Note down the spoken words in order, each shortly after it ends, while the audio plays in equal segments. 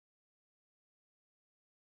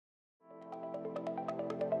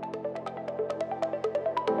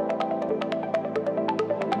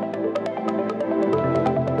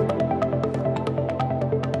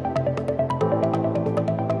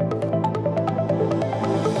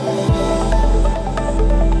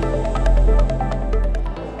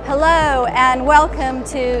Hello and welcome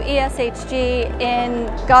to ESHG in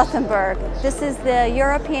Gothenburg. This is the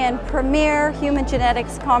European premier human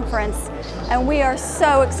genetics conference and we are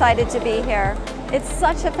so excited to be here. It's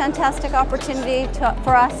such a fantastic opportunity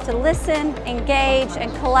for us to listen, engage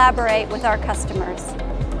and collaborate with our customers.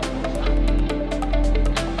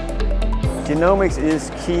 Genomics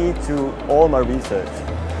is key to all my research.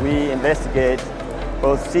 We investigate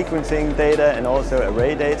both sequencing data and also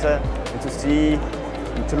array data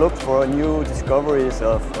to look for new discoveries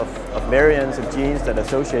of variants of genes that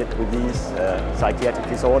associate with these psychiatric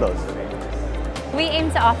disorders. We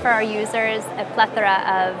aim to offer our users a plethora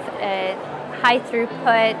of high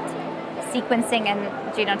throughput sequencing and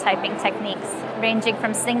genotyping techniques, ranging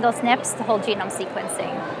from single SNPs to whole genome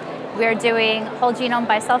sequencing. We're doing whole genome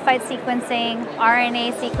bisulfite sequencing,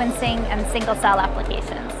 RNA sequencing, and single cell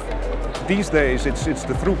applications. These days, it's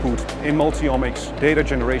the throughput in multi-omics data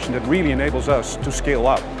generation that really enables us to scale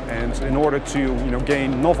up. And in order to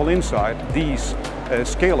gain novel insight, these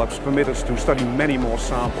scale-ups permit us to study many more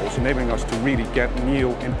samples, enabling us to really get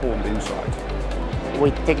new important insight.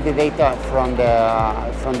 We take the data from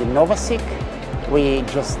the NovaSeq. We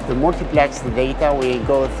just multiplex the data. We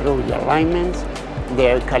go through the alignment,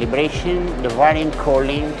 the calibration, the variant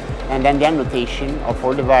calling, and then the annotation of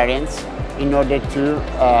all the variants in order to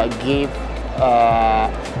give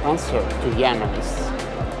answer to the analysts.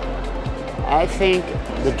 I think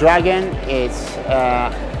the Dragon is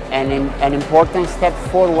an important step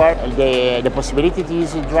forward. The possibility to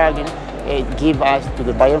use the Dragon gives us to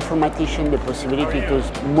the bioinformatician the possibility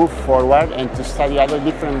to move forward and to study other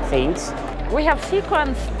different things. We have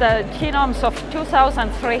sequenced the genomes of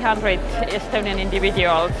 2,300 Estonian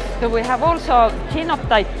individuals. So we have also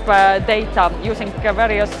genotype data using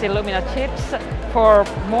various Illumina chips for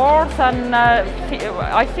more than,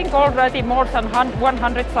 I think already more than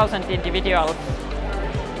 100,000 individuals.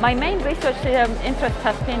 My main research interest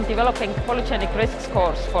has been developing polygenic risk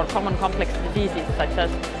scores for common complex diseases such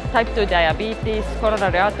as type 2 diabetes,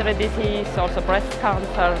 coronary artery disease, also breast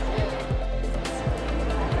cancer.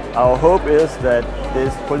 Our hope is that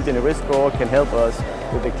this polygenic risk score can help us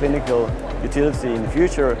with the clinical utility in the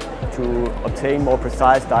future to obtain more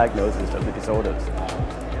precise diagnosis of the disorders.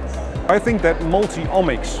 I think that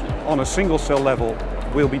multi-omics on a single cell level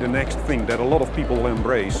will be the next thing that a lot of people will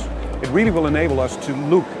embrace. It really will enable us to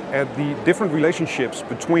look at the different relationships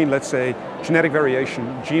between, let's say, genetic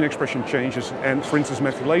variation, gene expression changes, and, for instance,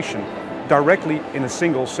 methylation directly in a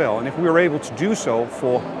single cell. And if we are able to do so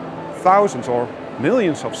for thousands or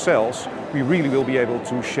millions of cells, we really will be able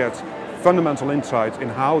to shed fundamental insight in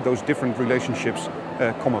how those different relationships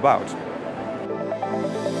come about.